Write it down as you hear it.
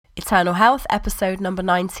Eternal Health, episode number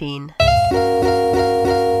 19.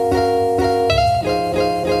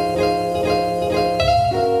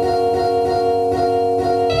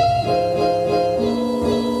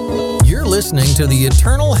 You're listening to the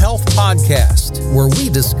Eternal Health Podcast, where we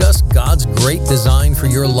discuss God's great design for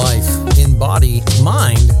your life in body,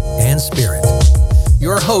 mind, and spirit.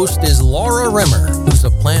 Your host is Laura Rimmer, who's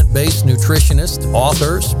a plant-based nutritionist,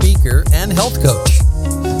 author, speaker, and health coach.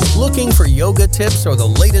 Looking for yoga tips or the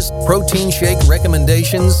latest protein shake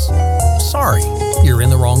recommendations? Sorry, you're in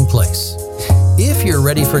the wrong place. If you're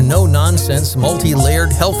ready for no-nonsense,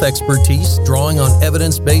 multi-layered health expertise, drawing on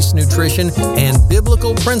evidence-based nutrition and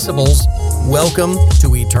biblical principles, welcome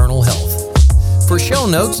to Eternal Health. For show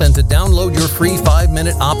notes and to download your free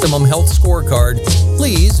 5-minute Optimum Health scorecard,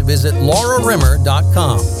 please visit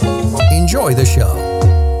laurarimmer.com. Enjoy the show.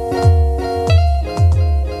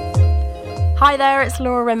 Hi there, it's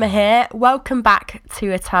Laura Rimmer here. Welcome back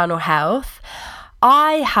to Eternal Health.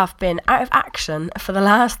 I have been out of action for the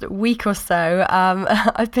last week or so.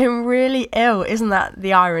 I've been really ill. Isn't that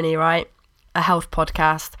the irony, right? A health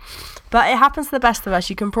podcast. But it happens to the best of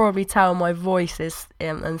us. You can probably tell my voice is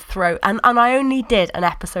and throat. And I only did an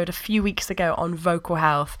episode a few weeks ago on vocal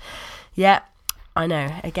health. Yeah, I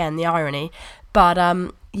know. Again, the irony. But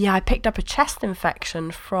I picked up a chest infection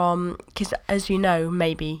because as you know,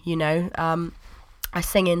 maybe you know, I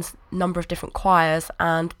sing in a number of different choirs,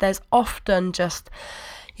 and there's often just,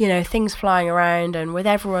 things flying around, and with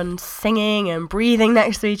everyone singing and breathing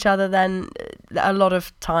next to each other, then a lot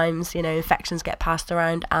of times, infections get passed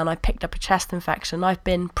around, and I picked up a chest infection. I've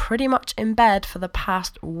been pretty much in bed for the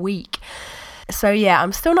past week. So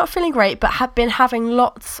I'm still not feeling great, but have been having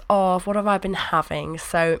lots of, what have I been having?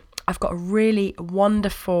 So I've got a really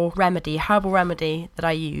wonderful herbal remedy that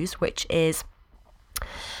I use, which is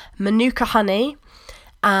Manuka honey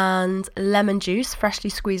and lemon juice,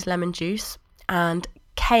 freshly squeezed lemon juice, and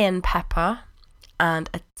cayenne pepper,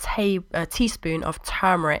 and a teaspoon of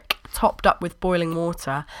turmeric topped up with boiling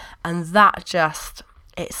water. And that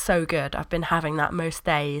it's so good. I've been having that most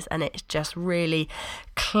days, and it just really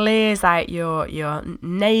clears out your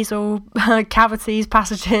nasal cavities,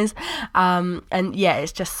 passages,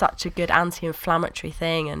 it's just such a good anti-inflammatory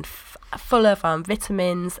thing, and full of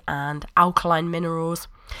vitamins and alkaline minerals.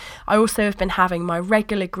 I also have been having my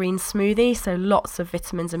regular green smoothie, so lots of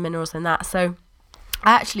vitamins and minerals in that. So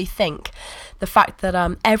I actually think the fact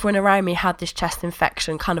that everyone around me had this chest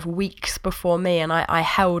infection kind of weeks before me, and I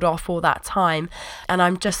held off all that time, and I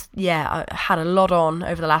had a lot on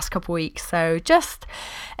over the last couple of weeks, so just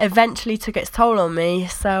eventually took its toll on me.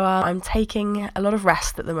 So I'm taking a lot of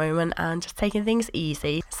rest at the moment and just taking things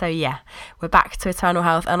easy. So we're back to Eternal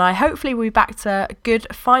Health, and I hopefully will be back to a good,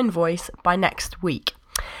 fine voice by next week.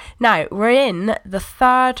 Now, we're in the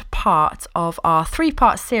third part of our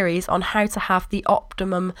 3-part series on how to have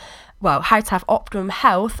optimum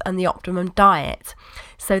health and the optimum diet.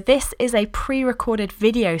 So this is a pre-recorded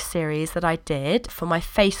video series that I did for my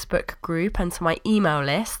Facebook group and to my email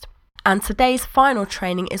list. And today's final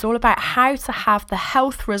training is all about how to have the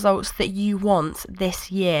health results that you want this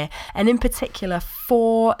year. And in particular,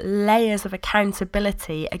 4 layers of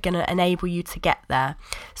accountability are going to enable you to get there.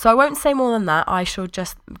 So I won't say more than that. I shall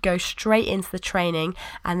just go straight into the training,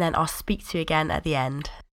 and then I'll speak to you again at the end.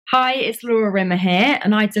 Hi, it's Laura Rimmer here,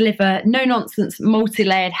 and I deliver no-nonsense,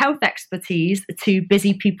 multi-layered health expertise to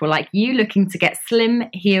busy people like you looking to get slim,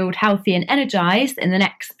 healed, healthy, and energized in the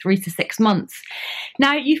next 3 to 6 months.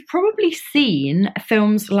 Now, you've probably seen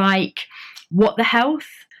films like What the Health,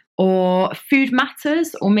 or Food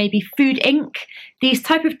Matters, or maybe Food Inc., these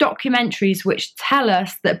type of documentaries which tell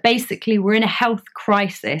us that basically we're in a health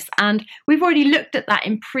crisis, and we've already looked at that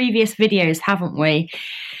in previous videos, haven't we?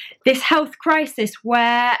 This health crisis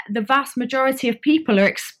where the vast majority of people are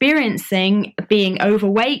experiencing being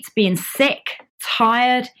overweight, being sick,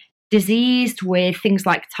 tired, diseased with things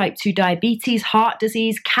like type 2 diabetes, heart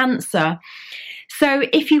disease, cancer. So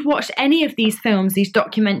if you've watched any of these films, these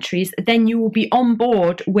documentaries, then you will be on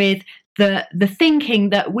board with the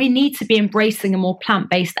thinking that we need to be embracing a more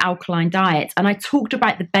plant-based alkaline diet. And I talked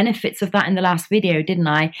about the benefits of that in the last video, didn't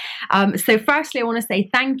I? So firstly, I want to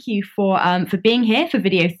say thank you for being here for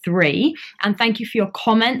video 3, and thank you for your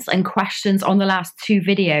comments and questions on the last 2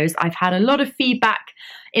 videos. I've had a lot of feedback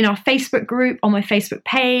in our Facebook group, on my Facebook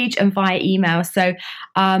page, and via email. So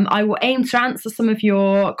I will aim to answer some of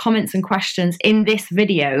your comments and questions in this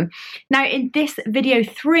video. Now, in this video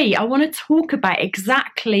 3, I want to talk about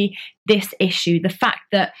exactly this issue, the fact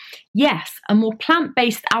that, yes, a more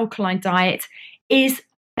plant-based alkaline diet is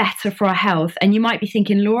better for our health. And you might be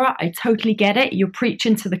thinking, Laura, I totally get it. You're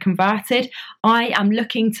preaching to the converted. I am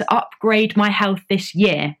looking to upgrade my health this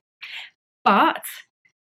year. But,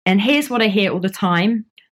 and here's what I hear all the time,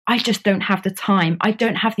 I just don't have the time. I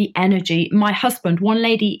don't have the energy. My husband, one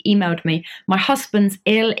lady emailed me, my husband's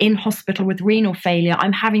ill in hospital with renal failure.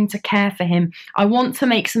 I'm having to care for him. I want to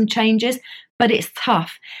make some changes, but it's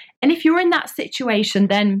tough. And if you're in that situation,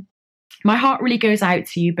 then my heart really goes out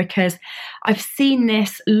to you, because I've seen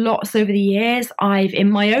this lots over the years.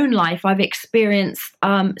 In my own life, I've experienced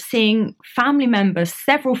seeing family members,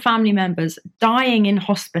 several family members dying in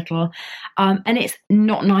hospital. And it's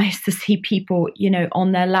not nice to see people,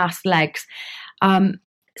 on their last legs.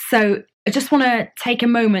 So I just want to take a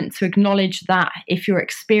moment to acknowledge that if you're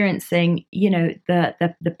experiencing,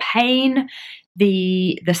 the pain,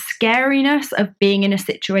 the scariness of being in a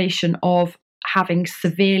situation of having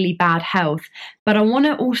severely bad health. But I want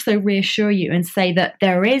to also reassure you and say that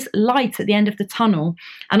there is light at the end of the tunnel.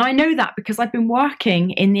 And I know that because I've been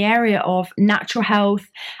working in the area of natural health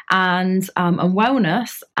and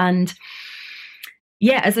wellness, and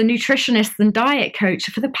as a nutritionist and diet coach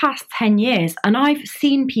for the past 10 years. And I've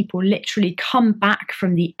seen people literally come back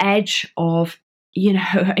from the edge of, in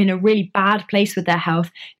a really bad place with their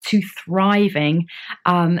health to thriving.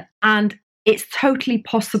 And it's totally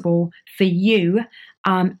possible for you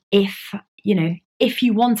if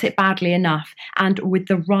you want it badly enough and with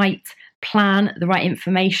the right plan, the right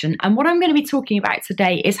information. And what I'm going to be talking about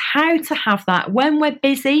today is how to have that when we're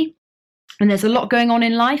busy, when there's a lot going on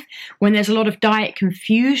in life, when there's a lot of diet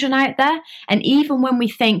confusion out there, and even when we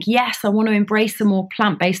think, yes, I want to embrace a more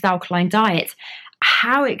plant-based alkaline diet.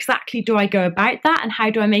 How exactly do I go about that, and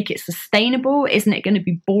how do I make it sustainable? Isn't it going to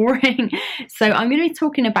be boring? So I'm going to be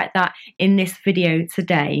talking about that in this video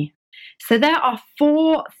today. So there are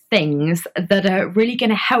 4 things that are really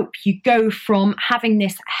going to help you go from having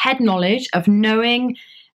this head knowledge of knowing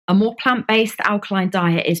a more plant-based alkaline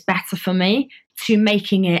diet is better for me to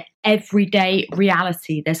making it everyday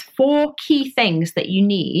reality. There's 4 key things that you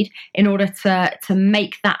need in order to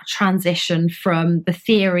make that transition from the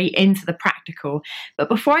theory into the practical. But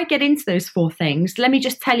before I get into those 4 things, let me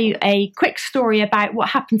just tell you a quick story about what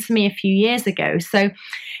happened to me a few years ago. So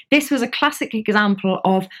this was a classic example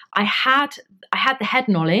of I had the head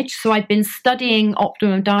knowledge. So I'd been studying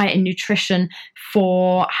optimum diet and nutrition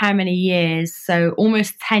for how many years? So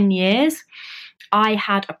almost 10 years. I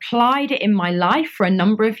had applied it in my life for a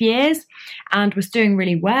number of years and was doing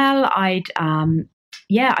really well. I'd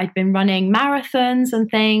been running marathons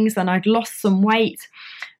and things, and I'd lost some weight.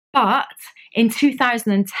 But in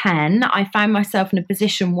 2010, I found myself in a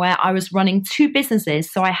position where I was running 2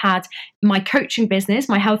 businesses. So I had my coaching business,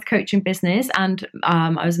 my health coaching business, and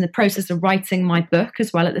I was in the process of writing my book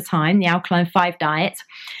as well at the time, The Alkaline 5 Diet.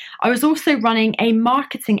 I was also running a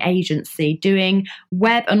marketing agency doing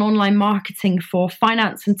web and online marketing for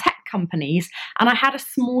finance and tech companies. And I had a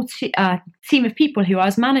small team of people who I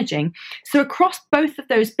was managing. So across both of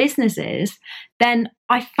those businesses, then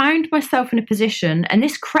I found myself in a position, and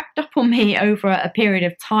this crept up on me over a period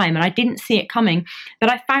of time, and I didn't see it coming,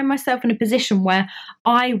 but I found myself in a position where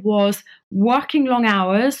I was working long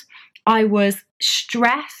hours, I was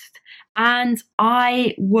stressed, and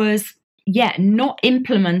I was not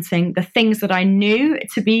implementing the things that I knew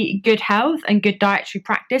to be good health and good dietary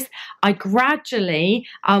practice. I gradually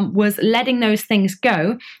was letting those things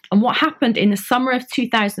go. And what happened in the summer of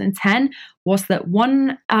 2010 was that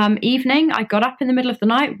one evening, I got up in the middle of the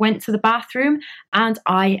night, went to the bathroom, and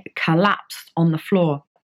I collapsed on the floor.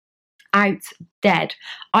 Out dead.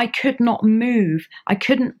 I could not move. I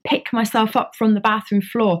couldn't pick myself up from the bathroom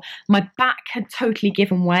floor. My back had totally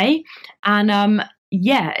given way. And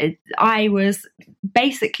I was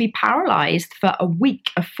basically paralyzed for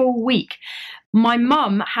a full week. My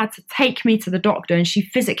mum had to take me to the doctor, and she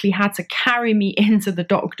physically had to carry me into the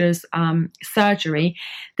doctor's surgery.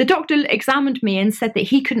 The doctor examined me and said that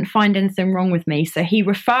he couldn't find anything wrong with me. So he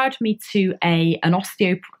referred me to an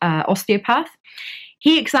osteopath.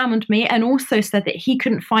 He examined me and also said that he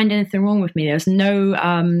couldn't find anything wrong with me. There was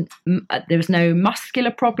no muscular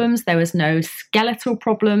problems. There was no skeletal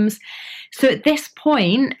problems. So at this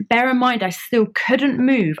point, bear in mind, I still couldn't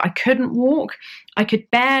move. I couldn't walk. I could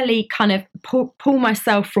barely kind of pull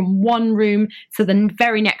myself from one room to the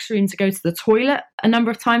very next room to go to the toilet a number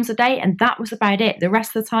of times a day. And that was about it. The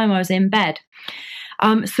rest of the time I was in bed.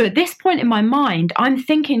 So at this point in my mind, I'm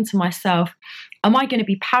thinking to myself, am I going to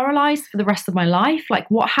be paralyzed for the rest of my life? Like,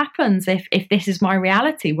 what happens if this is my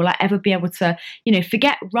reality? Will I ever be able to,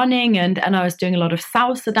 forget running? And I was doing a lot of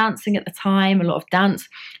salsa dancing at the time, a lot of dance.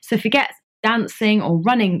 So forget dancing or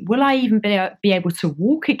running. Will I even be able to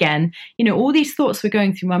walk again? All these thoughts were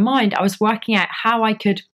going through my mind. I was working out how I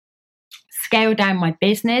could scale down my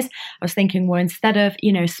business. I was thinking, well, instead of,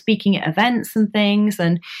 speaking at events and things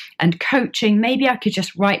and coaching, maybe I could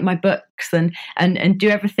just write my books and do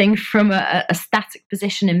everything from a static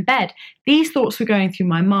position in bed. These thoughts were going through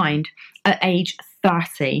my mind at age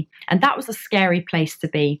 30, and that was a scary place to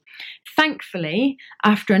be. Thankfully,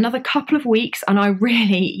 after another couple of weeks, and I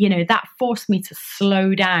really, that forced me to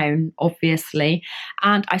slow down, obviously,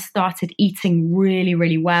 and I started eating really,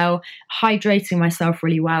 really well, hydrating myself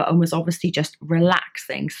really well, and was obviously just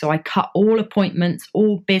relaxing. So I cut all appointments,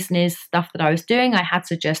 all business stuff that I was doing. I had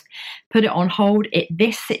to just put it on hold.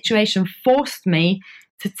 This situation forced me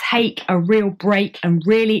to take a real break and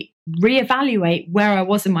really reevaluate where I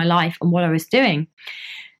was in my life and what I was doing.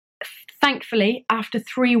 Thankfully, after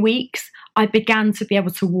 3 weeks, I began to be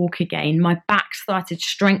able to walk again. My back started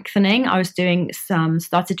strengthening. I was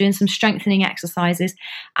started doing some strengthening exercises,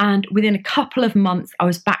 and within a couple of months, I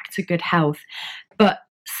was back to good health. But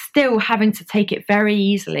still having to take it very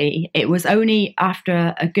easily. It was only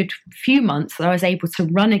after a good few months that I was able to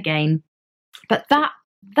run again. But that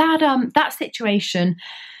situation,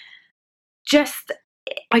 just,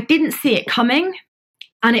 I didn't see it coming,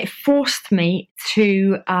 and it forced me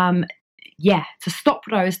to stop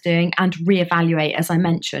what I was doing and reevaluate, as I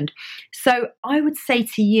mentioned. So I would say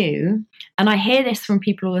to you, and I hear this from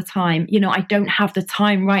people all the time, I don't have the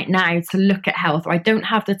time right now to look at health, or I don't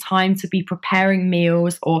have the time to be preparing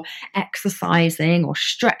meals or exercising or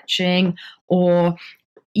stretching or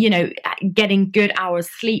getting good hours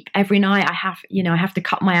sleep every night. I have to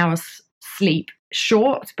cut my hours sleep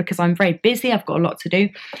short because I'm very busy. I've got a lot to do.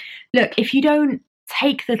 Look, if you don't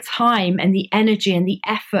take the time and the energy and the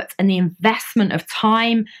effort and the investment of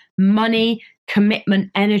time, money,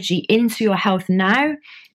 commitment, energy into your health now,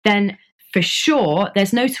 then for sure,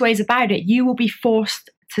 there's no two ways about it. You will be forced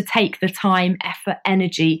to take the time, effort,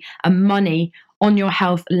 energy, and money on your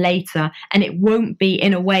health later, and it won't be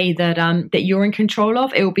in a way that you're in control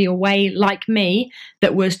of. It will be a way, like me,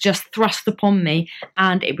 that was just thrust upon me,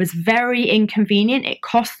 and it was very inconvenient. It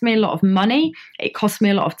cost me a lot of money. It cost me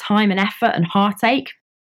a lot of time and effort and heartache.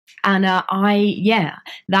 And that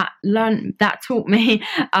taught me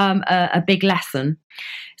a big lesson.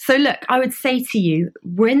 So look, I would say to you,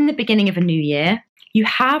 we're in the beginning of a new year. You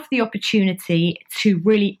have the opportunity to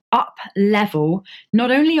really up level not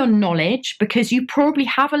only your knowledge, because you probably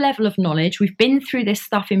have a level of knowledge. We've been through this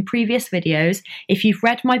stuff in previous videos. If you've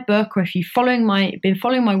read my book, or if you've been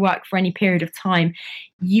following my work for any period of time,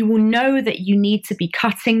 you will know that you need to be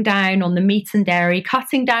cutting down on the meat and dairy,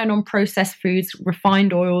 cutting down on processed foods,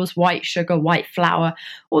 refined oils, white sugar, white flour,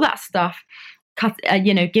 all that stuff.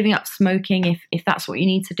 Giving up smoking if that's what you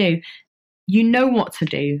need to do. You know what to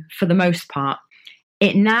do for the most part.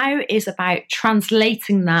 It now is about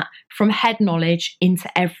translating that from head knowledge into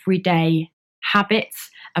everyday habits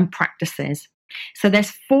and practices. So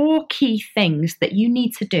there's 4 key things that you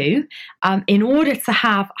need to do in order to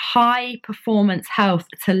have high performance health,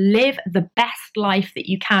 to live the best life that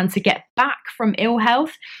you can, to get back from ill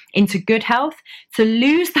health into good health, to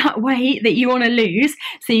lose that weight that you want to lose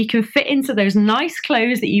so you can fit into those nice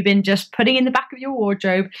clothes that you've been just putting in the back of your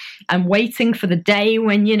wardrobe and waiting for the day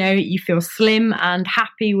when you feel slim and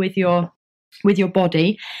happy with your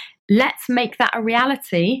body. Let's make that a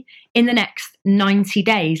reality in the next 90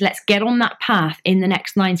 days. Let's get on that path in the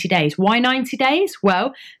next 90 days. Why 90 days?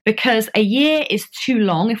 Well, because a year is too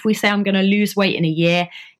long. If we say I'm going to lose weight in a year,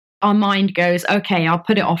 our mind goes, okay, I'll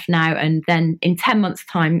put it off now, and then in 10 months'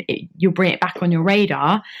 time, you'll bring it back on your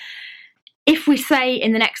radar. If we say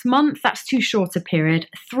in the next month, that's too short a period.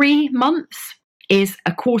 3 months is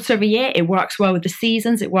a quarter of a year. It works well with the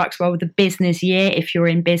seasons. It works well with the business year if you're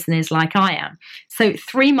in business like I am. So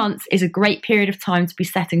 3 months is a great period of time to be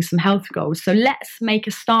setting some health goals. So let's make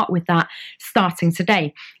a start with that starting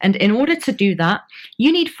today. And in order to do that,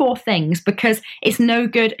 you need 4 things, because it's no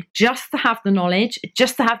good just to have the knowledge,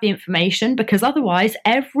 just to have the information, because otherwise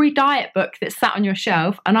every diet book that's sat on your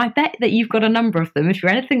shelf, and I bet that you've got a number of them. If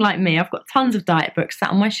you're anything like me, I've got tons of diet books sat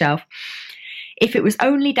on my shelf. If it was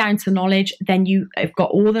only down to knowledge, then you have got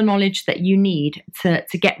all the knowledge that you need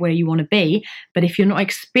to get where you want to be. But if you're not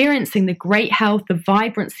experiencing the great health, the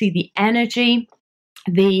vibrancy, the energy,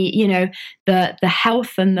 the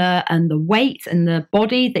health and the weight and the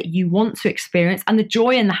body that you want to experience, and the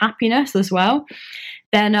joy and the happiness as well,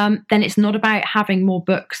 then it's not about having more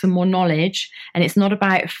books and more knowledge, and it's not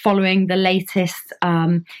about following the latest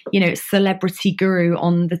celebrity guru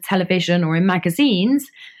on the television or in magazines.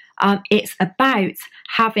 It's about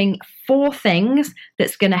having 4 things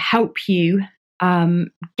that's going to help you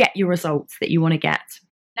get your results that you want to get.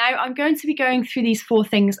 Now, I'm going to be going through these 4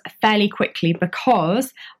 things fairly quickly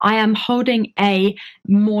because I am holding a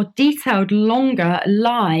more detailed, longer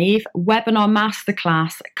live webinar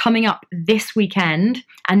masterclass coming up this weekend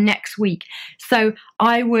and next week. So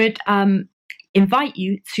I would invite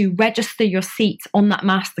you to register your seat on that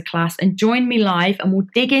masterclass and join me live, and we'll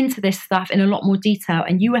dig into this stuff in a lot more detail,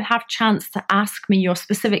 and you will have chance to ask me your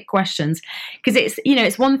specific questions, because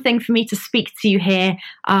it's one thing for me to speak to you here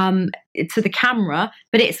to the camera,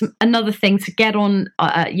 but it's another thing to get on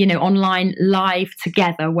online live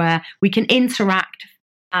together where we can interact.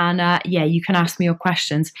 And you can ask me your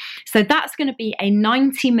questions. So that's going to be a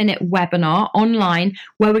 90-minute webinar online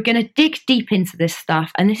where we're going to dig deep into this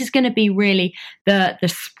stuff. And this is going to be really the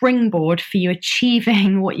springboard for you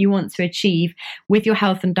achieving what you want to achieve with your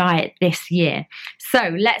health and diet this year.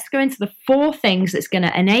 So let's go into the 4 things that's going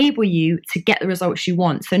to enable you to get the results you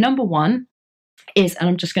want. So number 1 is, and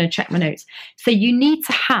I'm just going to check my notes. So you need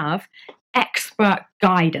to have expert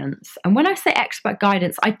guidance. And when I say expert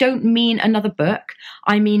guidance, I don't mean another book.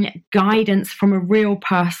 I mean guidance from a real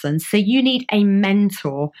person. So you need a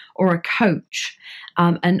mentor or a coach.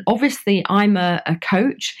 And obviously I'm a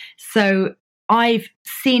coach. So I've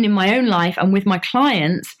seen in my own life and with my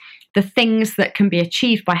clients the things that can be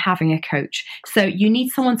achieved by having a coach. So you need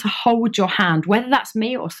someone to hold your hand, whether that's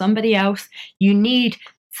me or somebody else. You need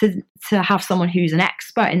to have someone who's an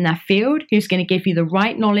expert in their field, who's going to give you the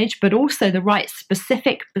right knowledge, but also the right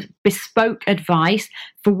specific bespoke advice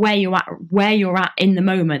for where you're at in the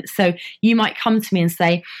moment. So you might come to me and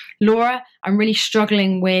say, Laura, I'm really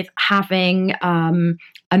struggling with having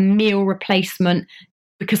a meal replacement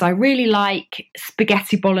because I really like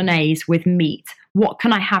spaghetti bolognese with meat. What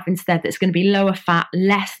can I have instead that's going to be lower fat,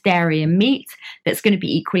 less dairy and meat, that's going to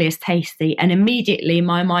be equally as tasty? And immediately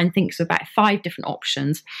my mind thinks about 5 different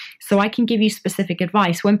options. So I can give you specific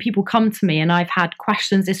advice. When people come to me, and I've had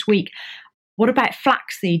questions this week, what about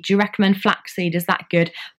flaxseed? Do you recommend flaxseed? Is that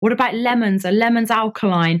good? What about lemons? Are lemons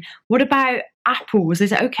alkaline? What about apples?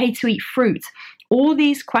 Is it okay to eat fruit? All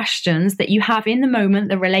these questions that you have in the moment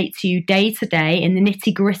that relate to you day to day in the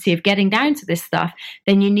nitty gritty of getting down to this stuff,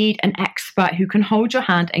 then you need an expert who can hold your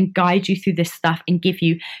hand and guide you through this stuff and give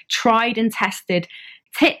you tried and tested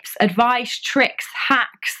tips, advice, tricks,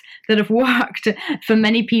 hacks that have worked for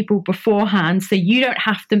many people beforehand, so you don't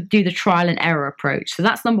have to do the trial and error approach. So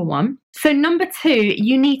that's number 1. So number 2,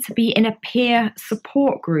 you need to be in a peer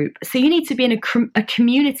support group. So you need to be in a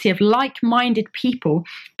community of like-minded people,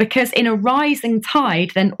 because in a rising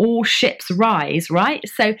tide, then all ships rise, right?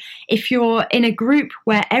 So if you're in a group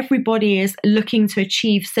where everybody is looking to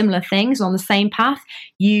achieve similar things on the same path,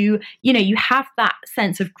 you have that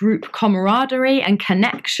sense of group camaraderie and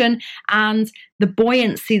connection and the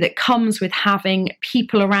buoyancy that comes with having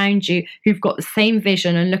people around you who've got the same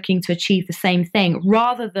vision and looking to achieve the same thing,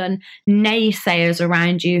 rather than naysayers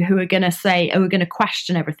around you who are going to say, we're going to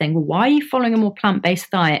question everything. Well, why are you following a more plant-based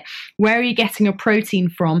diet? Where are you getting your protein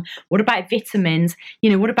from? What about vitamins?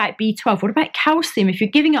 What about B12? What about calcium? If you're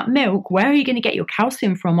giving up milk, where are you going to get your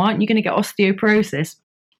calcium from? Aren't you going to get osteoporosis?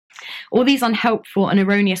 All these unhelpful and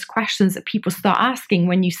erroneous questions that people start asking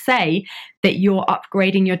when you say that you're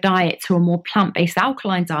upgrading your diet to a more plant-based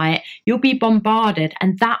alkaline diet, you'll be bombarded,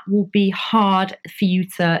 and that will be hard for you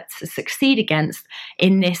to succeed against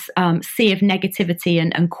in this sea of negativity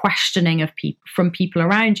and questioning of from people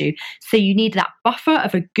around you. So you need that buffer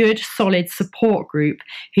of a good, solid support group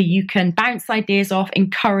who you can bounce ideas off,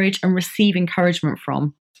 encourage, and receive encouragement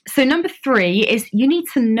from. So number 3 is you need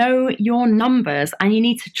to know your numbers and you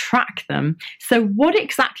need to track them. So what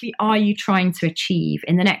exactly are you trying to achieve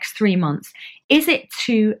in the next 3 months? Is it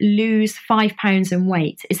to lose 5 pounds in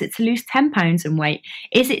weight? Is it to lose 10 pounds in weight?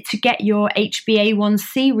 Is it to get your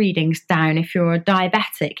HbA1c readings down if you're a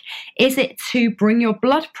diabetic? Is it to bring your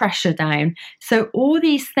blood pressure down? So all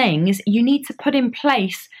these things you need to put in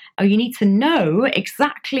place, or you need to know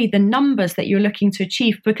exactly the numbers that you're looking to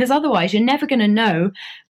achieve, because otherwise you're never going to know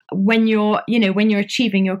when you're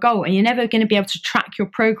achieving your goal, and you're never going to be able to track your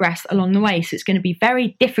progress along the way. So it's going to be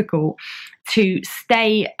very difficult to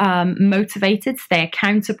stay motivated, stay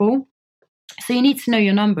accountable. So you need to know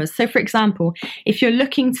your numbers. So for example, if you're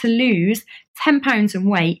looking to lose 10 pounds in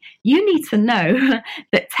weight, you need to know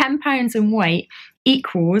that 10 pounds in weight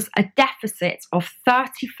equals a deficit of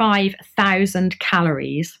 35,000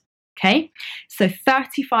 calories. Okay, so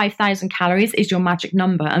 35,000 calories is your magic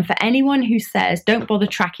number. And for anyone who says don't bother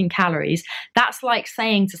tracking calories, that's like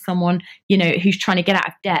saying to someone, who's trying to get out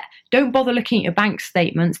of debt, don't bother looking at your bank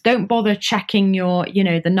statements, don't bother checking your,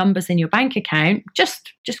 the numbers in your bank account. Just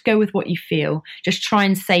go with what you feel. Just try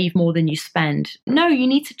and save more than you spend. No, you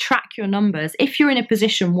need to track your numbers. If you're in a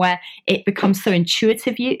position where it becomes so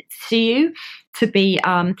intuitive to you to be,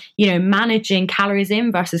 managing calories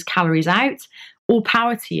in versus calories out, all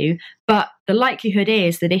power to you. But the likelihood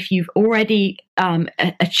is that if you've already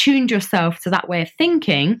attuned yourself to that way of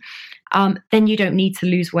thinking, then you don't need to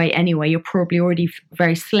lose weight anyway. You're probably already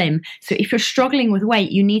very slim. So if you're struggling with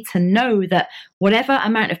weight, you need to know that whatever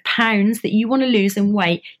amount of pounds that you want to lose in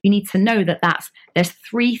weight, you need to know that there's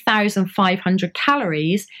 3,500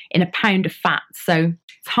 calories in a pound of fat. So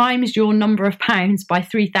times your number of pounds by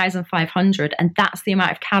 3,500, and that's the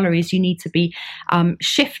amount of calories you need to be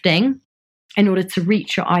shifting in order to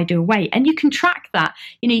reach your ideal weight. And you can track that.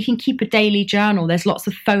 You can keep a daily journal. There's lots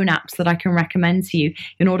of phone apps that I can recommend to you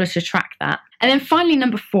in order to track that. And then finally,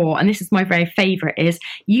 number 4, and this is my very favorite, is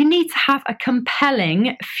you need to have a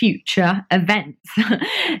compelling future event.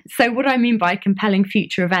 So what do I mean by a compelling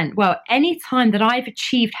future event? Well, any time that I've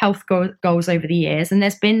achieved health goals over the years, and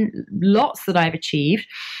there's been lots that I've achieved.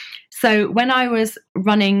 So when I was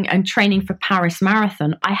running and training for Paris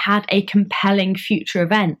Marathon, I had a compelling future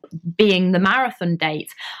event, being the marathon date.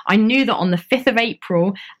 I knew that on the 5th of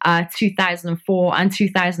April, 2004 and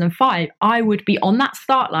 2005, I would be on that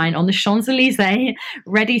start line on the Champs-Élysées,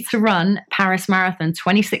 ready to run Paris Marathon,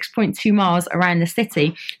 26.2 miles around the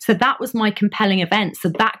city. So that was my compelling event. So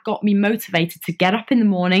that got me motivated to get up in the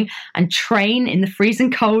morning and train in the freezing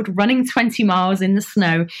cold, running 20 miles in the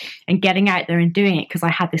snow and getting out there and doing it, because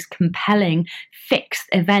I had this compelling fixed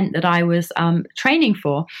event that I was training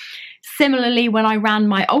for. Similarly, when I ran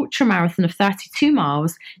my ultra marathon of 32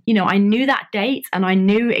 miles, I knew that date and I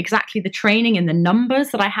knew exactly the training and the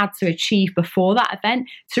numbers that I had to achieve before that event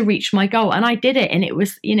to reach my goal. And I did it, and it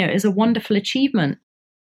was, it was a wonderful achievement.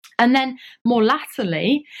 And then more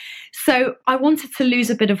latterly, so I wanted to lose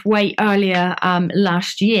a bit of weight earlier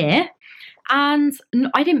last year. And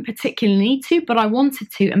I didn't particularly need to, but I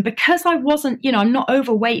wanted to. And because I wasn't, I'm not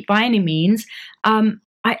overweight by any means,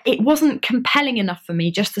 it wasn't compelling enough for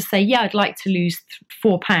me just to say, yeah, I'd like to lose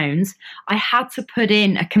 4 pounds. I had to put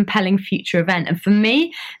in a compelling future event. And for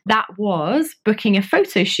me, that was booking a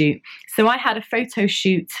photo shoot. So I had a photo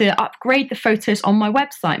shoot to upgrade the photos on my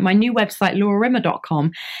website, my new website,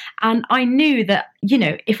 laurarimmer.com. And I knew that,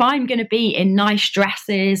 if I'm going to be in nice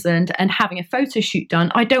dresses and having a photo shoot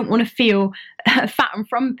done, I don't want to feel fat and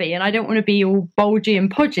frumpy, and I don't want to be all bulgy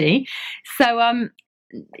and podgy. So,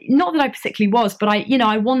 not that I particularly was, but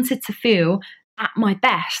I wanted to feel at my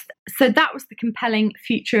best. So that was the compelling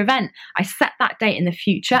future event. I set that date in the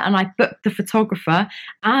future and I booked the photographer,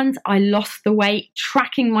 and I lost the weight,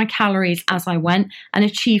 tracking my calories as I went, and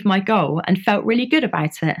achieved my goal and felt really good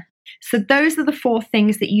about it. So those are the 4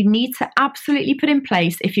 things that you need to absolutely put in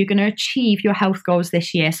place if you're going to achieve your health goals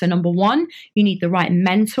this year. So number 1, you need the right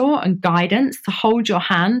mentor and guidance to hold your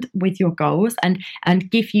hand with your goals and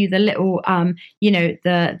give you the little,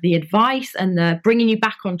 the advice and the bringing you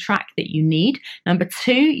back on track that you need. Number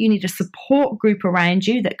 2, you need a support group around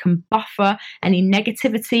you that can buffer any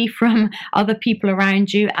negativity from other people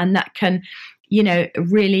around you, and that can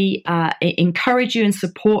really encourage you and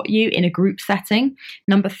support you in a group setting.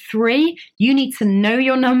 Number 3, you need to know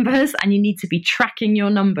your numbers, and you need to be tracking your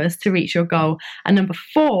numbers to reach your goal. And number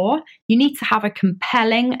 4, you need to have a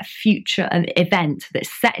compelling future event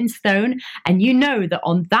that's set in stone, and that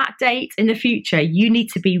on that date in the future, you need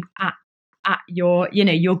to be at your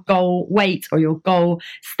goal weight or your goal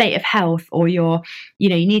state of health, or you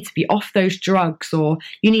need to be off those drugs, or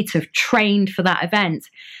you need to have trained for that event.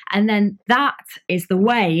 And then that is the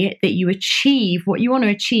way that you achieve what you want to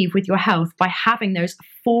achieve with your health, by having those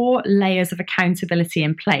 4 layers of accountability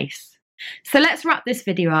in place. So let's wrap this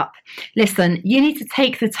video up. Listen, you need to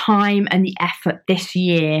take the time and the effort this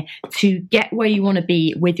year to get where you want to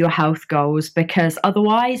be with your health goals, because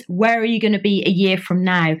otherwise, where are you going to be a year from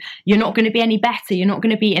now? You're not going to be any better. You're not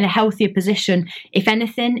going to be in a healthier position. If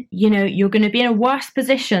anything, you're going to be in a worse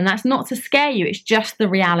position. That's not to scare you. It's just the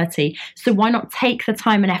reality. So why not take the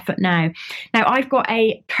time and effort now? Now, I've got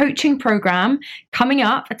a coaching program coming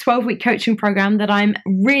up, a 12-week coaching program that I'm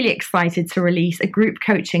really excited to release, a group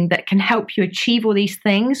coaching that can help you achieve all these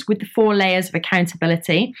things with the 4 layers of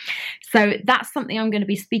accountability. So that's something I'm going to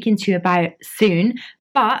be speaking to you about soon.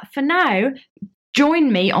 But for now,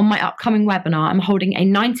 Join me on my upcoming webinar. I'm holding a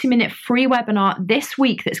 90-minute free webinar this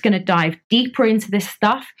week that's going to dive deeper into this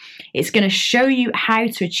stuff. It's going to show you how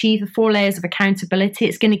to achieve the 4 layers of accountability.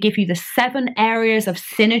 It's going to give you the 7 areas of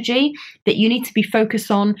synergy that you need to be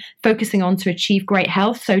focusing on to achieve great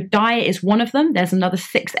health. So diet is one of them. There's another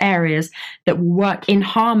 6 areas that will work in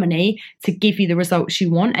harmony to give you the results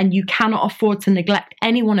you want, and you cannot afford to neglect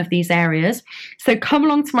any one of these areas. So come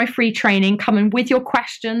along to my free training. Come in with your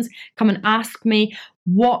questions. Come and ask me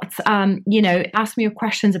ask me your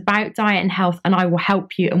questions about diet and health, and I will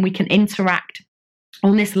help you, and we can interact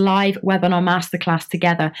on this live webinar masterclass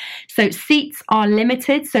together. So seats are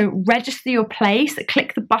limited, so register your place.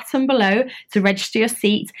 Click the button below to register your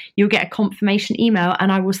seat. You'll get a confirmation email,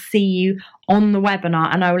 and I will see you on the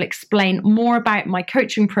webinar, and I will explain more about my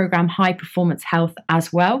coaching program, High Performance Health,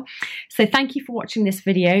 as well. So thank you for watching this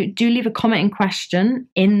video. Do leave a comment and question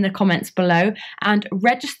in the comments below, and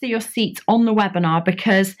register your seat on the webinar,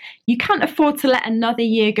 because you can't afford to let another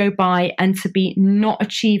year go by and to be not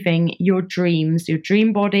achieving your dreams, your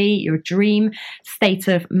dream body, your dream state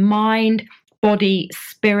of mind, body,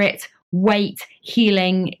 spirit, weight,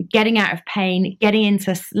 healing, getting out of pain, getting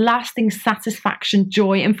into lasting satisfaction,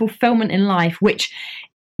 joy, and fulfillment in life, which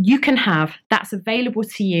you can have. That's available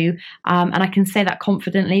to you. And I can say that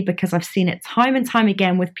confidently because I've seen it time and time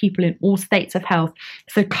again with people in all states of health.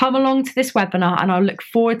 So come along to this webinar, and I'll look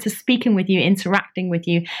forward to speaking with you, interacting with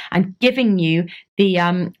you, and giving you the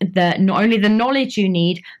not only the knowledge you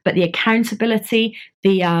need, but the accountability,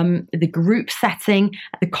 the group setting,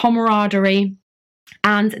 the camaraderie,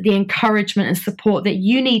 and the encouragement and support that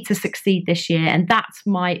you need to succeed this year. And that's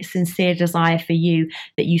my sincere desire for you,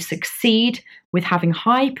 that you succeed with having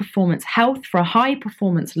high performance health for a high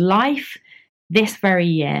performance life this very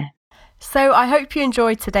year. So I hope you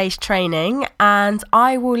enjoyed today's training, and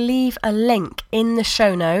I will leave a link in the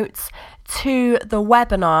show notes to the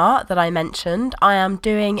webinar that I mentioned. I am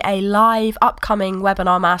doing a live upcoming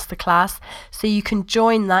webinar masterclass, so you can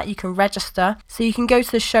join that, you can register. So you can go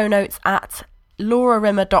to the show notes at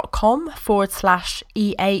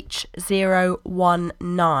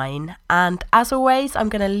laurarimmer.com/EH019. And as always, I'm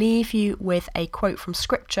going to leave you with a quote from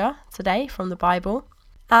scripture today from the Bible.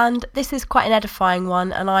 And this is quite an edifying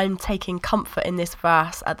one, and I'm taking comfort in this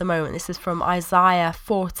verse at the moment. This is from Isaiah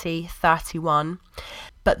 40:31.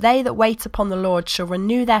 But they that wait upon the Lord shall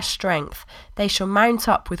renew their strength. They shall mount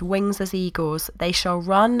up with wings as eagles. They shall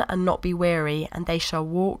run and not be weary, and they shall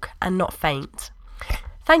walk and not faint.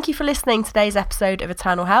 Thank you for listening to today's episode of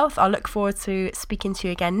Eternal Health. I look forward to speaking to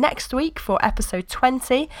you again next week for episode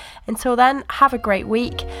 20. Until then, have a great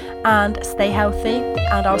week and stay healthy,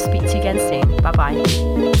 and I'll speak to you again soon. Bye-bye.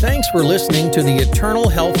 Thanks for listening to the Eternal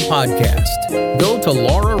Health Podcast. Go to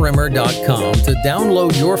laurarimmer.com to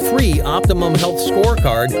download your free Optimum Health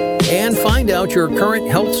Scorecard and find out your current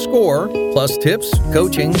health score, plus tips,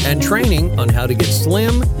 coaching, and training on how to get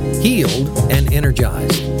slim, healed, and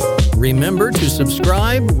energized. Remember to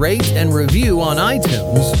subscribe, rate, and review on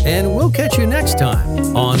iTunes, and we'll catch you next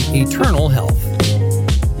time on Eternal Health.